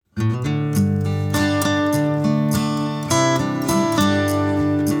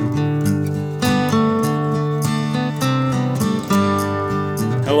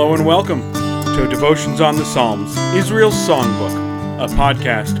and welcome to Devotions on the Psalms, Israel's Songbook, a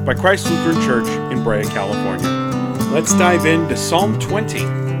podcast by Christ Lutheran Church in Brea, California. Let's dive into Psalm 20.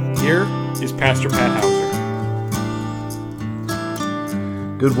 Here is Pastor Pat Hauser.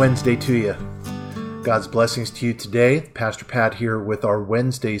 Good Wednesday to you. God's blessings to you today. Pastor Pat here with our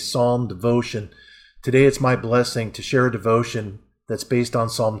Wednesday Psalm devotion. Today it's my blessing to share a devotion that's based on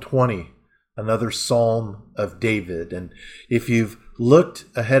Psalm 20, another Psalm of David. And if you've looked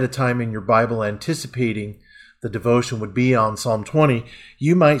ahead of time in your Bible anticipating the devotion would be on Psalm 20,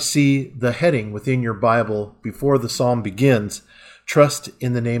 you might see the heading within your Bible before the psalm begins, Trust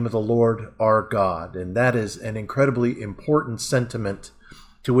in the name of the Lord our God. And that is an incredibly important sentiment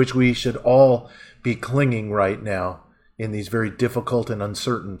to which we should all be clinging right now in these very difficult and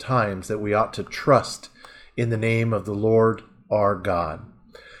uncertain times, that we ought to trust in the name of the Lord our God.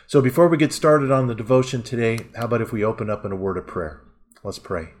 So before we get started on the devotion today, how about if we open up in a word of prayer? Let's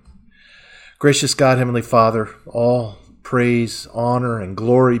pray. Gracious God, Heavenly Father, all praise, honor, and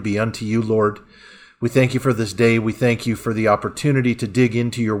glory be unto you, Lord. We thank you for this day. We thank you for the opportunity to dig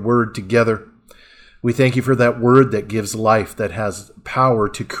into your word together. We thank you for that word that gives life, that has power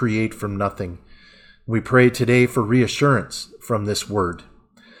to create from nothing. We pray today for reassurance from this word,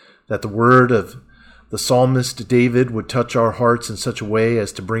 that the word of the psalmist David would touch our hearts in such a way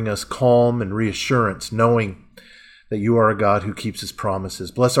as to bring us calm and reassurance, knowing that you are a God who keeps his promises.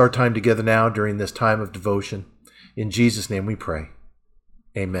 Bless our time together now during this time of devotion. In Jesus' name we pray.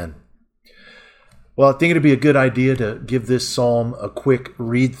 Amen. Well, I think it'd be a good idea to give this psalm a quick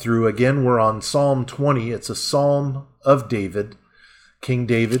read through. Again, we're on Psalm 20. It's a psalm of David. King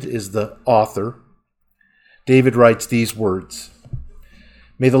David is the author. David writes these words: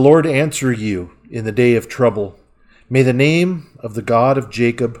 May the Lord answer you in the day of trouble. May the name of the God of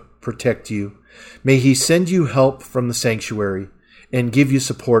Jacob protect you. May he send you help from the sanctuary and give you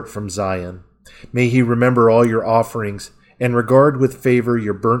support from Zion. May he remember all your offerings and regard with favor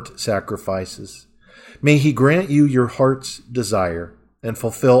your burnt sacrifices. May he grant you your heart's desire and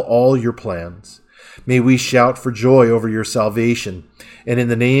fulfill all your plans. May we shout for joy over your salvation, and in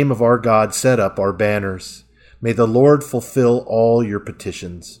the name of our God set up our banners. May the Lord fulfill all your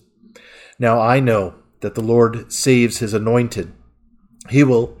petitions. Now I know that the Lord saves his anointed. He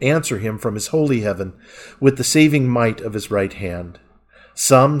will answer him from his holy heaven with the saving might of his right hand.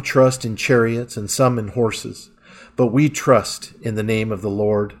 Some trust in chariots and some in horses, but we trust in the name of the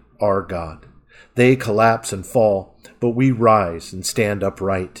Lord our God. They collapse and fall, but we rise and stand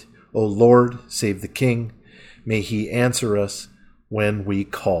upright. O Lord, save the King. May he answer us when we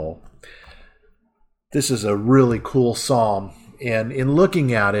call. This is a really cool psalm, and in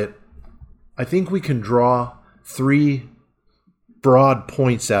looking at it, I think we can draw three broad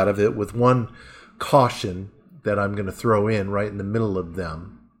points out of it, with one caution that I'm going to throw in right in the middle of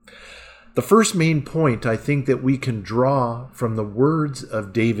them. The first main point I think that we can draw from the words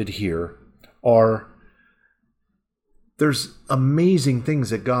of David here are there's amazing things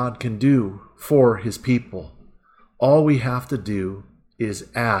that God can do for his people. All we have to do is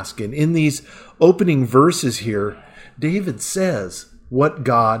ask. And in these opening verses here, David says what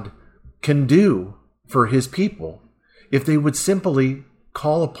God can do for his people if they would simply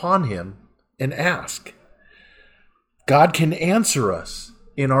call upon him and ask. God can answer us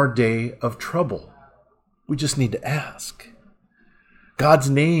in our day of trouble. We just need to ask. God's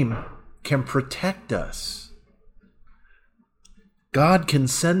name can protect us. God can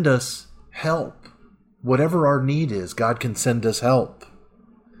send us help. Whatever our need is, God can send us help.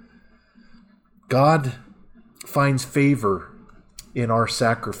 God finds favor in our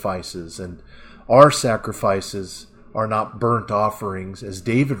sacrifices, and our sacrifices are not burnt offerings. As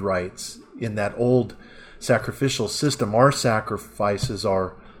David writes in that old sacrificial system, our sacrifices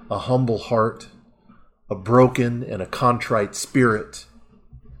are a humble heart, a broken and a contrite spirit,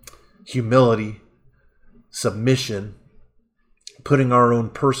 humility, submission, putting our own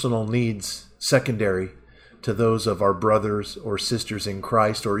personal needs secondary to those of our brothers or sisters in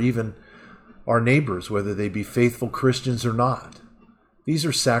Christ, or even our neighbors, whether they be faithful Christians or not. These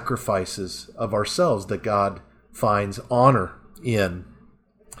are sacrifices of ourselves that God finds honor in.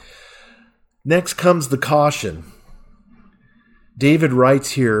 Next comes the caution. David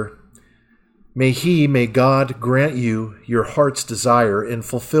writes here, May God grant you your heart's desire and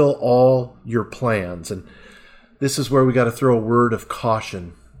fulfill all your plans. And this is where we got to throw a word of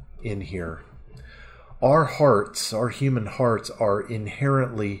caution in here. Our hearts, our human hearts, are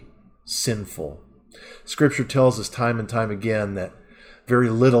inherently sinful. Scripture tells us time and time again that very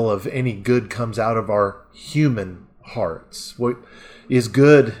little of any good comes out of our human hearts. What is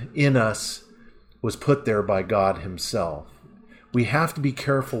good in us was put there by God himself. we have to be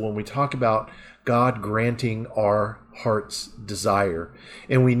careful when we talk about God granting our heart's desire.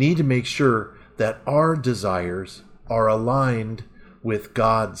 And we need to make sure that our desires are aligned with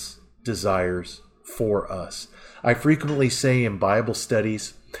God's desires for us. I frequently say in Bible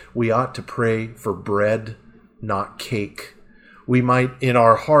studies, we ought to pray for bread, not cake. We might, in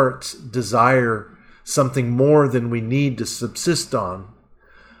our hearts, desire something more than we need to subsist on.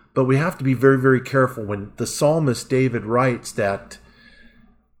 But we have to be very, very careful when the psalmist David writes that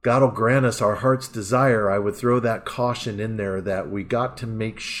God will grant us our heart's desire. I would throw that caution in there that we got to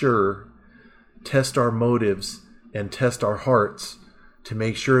make sure, test our motives and test our hearts to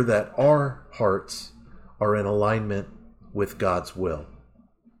make sure that our hearts are in alignment with God's will.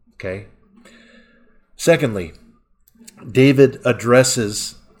 Okay? Secondly, David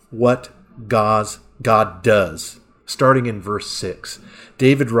addresses what God does. Starting in verse 6,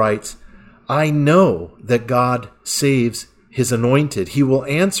 David writes, I know that God saves his anointed. He will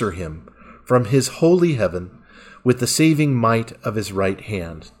answer him from his holy heaven with the saving might of his right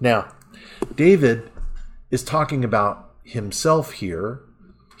hand. Now, David is talking about himself here.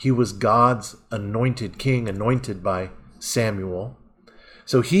 He was God's anointed king, anointed by Samuel.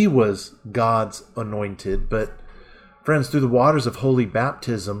 So he was God's anointed. But friends, through the waters of holy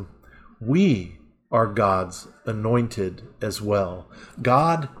baptism, we are God's anointed as well.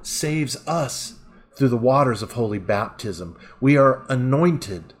 God saves us through the waters of holy baptism. We are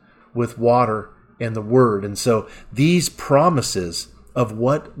anointed with water and the word. And so these promises of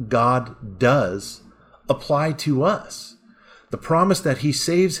what God does apply to us. The promise that he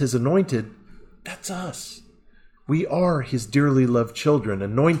saves his anointed, that's us. We are his dearly loved children,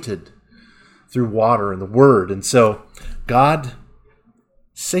 anointed through water and the word. And so God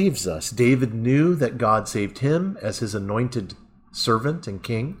saves us. David knew that God saved him as his anointed servant and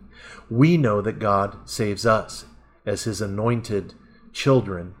king. We know that God saves us as his anointed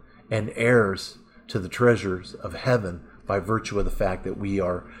children and heirs to the treasures of heaven by virtue of the fact that we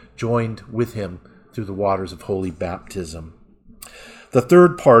are joined with him through the waters of holy baptism. The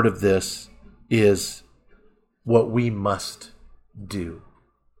third part of this is what we must do.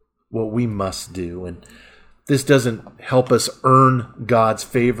 What we must do. And this doesn't help us earn God's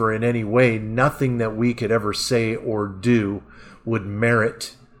favor in any way. Nothing that we could ever say or do would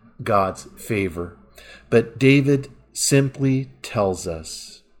merit God's favor. But David simply tells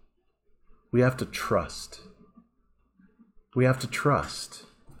us we have to trust. We have to trust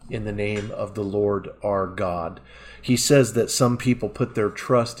in the name of the Lord our God. He says that some people put their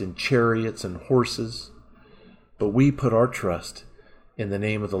trust in chariots and horses, but we put our trust in the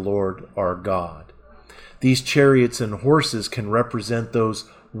name of the Lord our God. These chariots and horses can represent those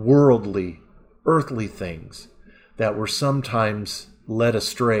worldly, earthly things that we're sometimes led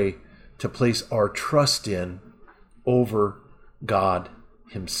astray to place our trust in over God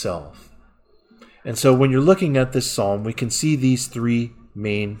himself. And so when you're looking at this psalm, we can see these three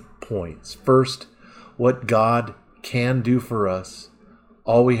main points. First, what God can do for us.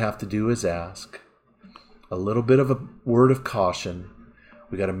 All we have to do is ask. A little bit of a word of caution.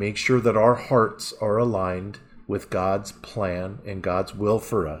 We got to make sure that our hearts are aligned with God's plan and God's will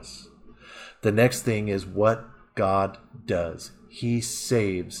for us. The next thing is what God does. He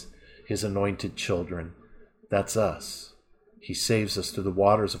saves his anointed children. That's us. He saves us through the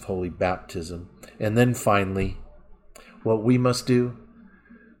waters of holy baptism. And then finally, what we must do,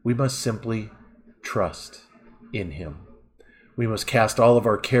 we must simply trust in him. We must cast all of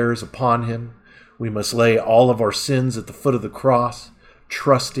our cares upon him. We must lay all of our sins at the foot of the cross,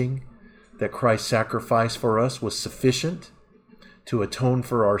 trusting that Christ's sacrifice for us was sufficient to atone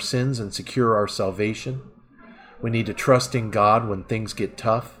for our sins and secure our salvation. We need to trust in God when things get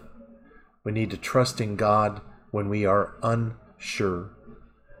tough. We need to trust in God when we are unsure.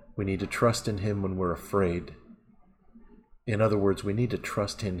 We need to trust in him when we're afraid. In other words, we need to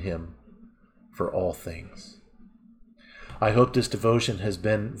trust in him for all things. I hope this devotion has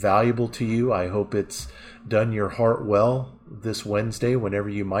been valuable to you. I hope it's done your heart well this Wednesday, whenever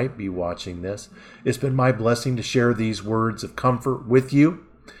you might be watching this. It's been my blessing to share these words of comfort with you,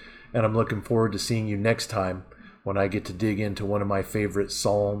 and I'm looking forward to seeing you next time when I get to dig into one of my favorite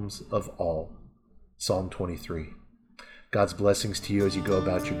Psalms of all, Psalm 23. God's blessings to you as you go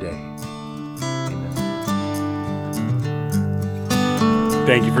about your day. Amen.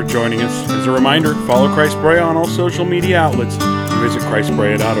 Thank you for joining us. As a reminder, follow Christ Brea on all social media outlets and visit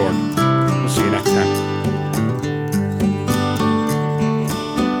christbrea.org.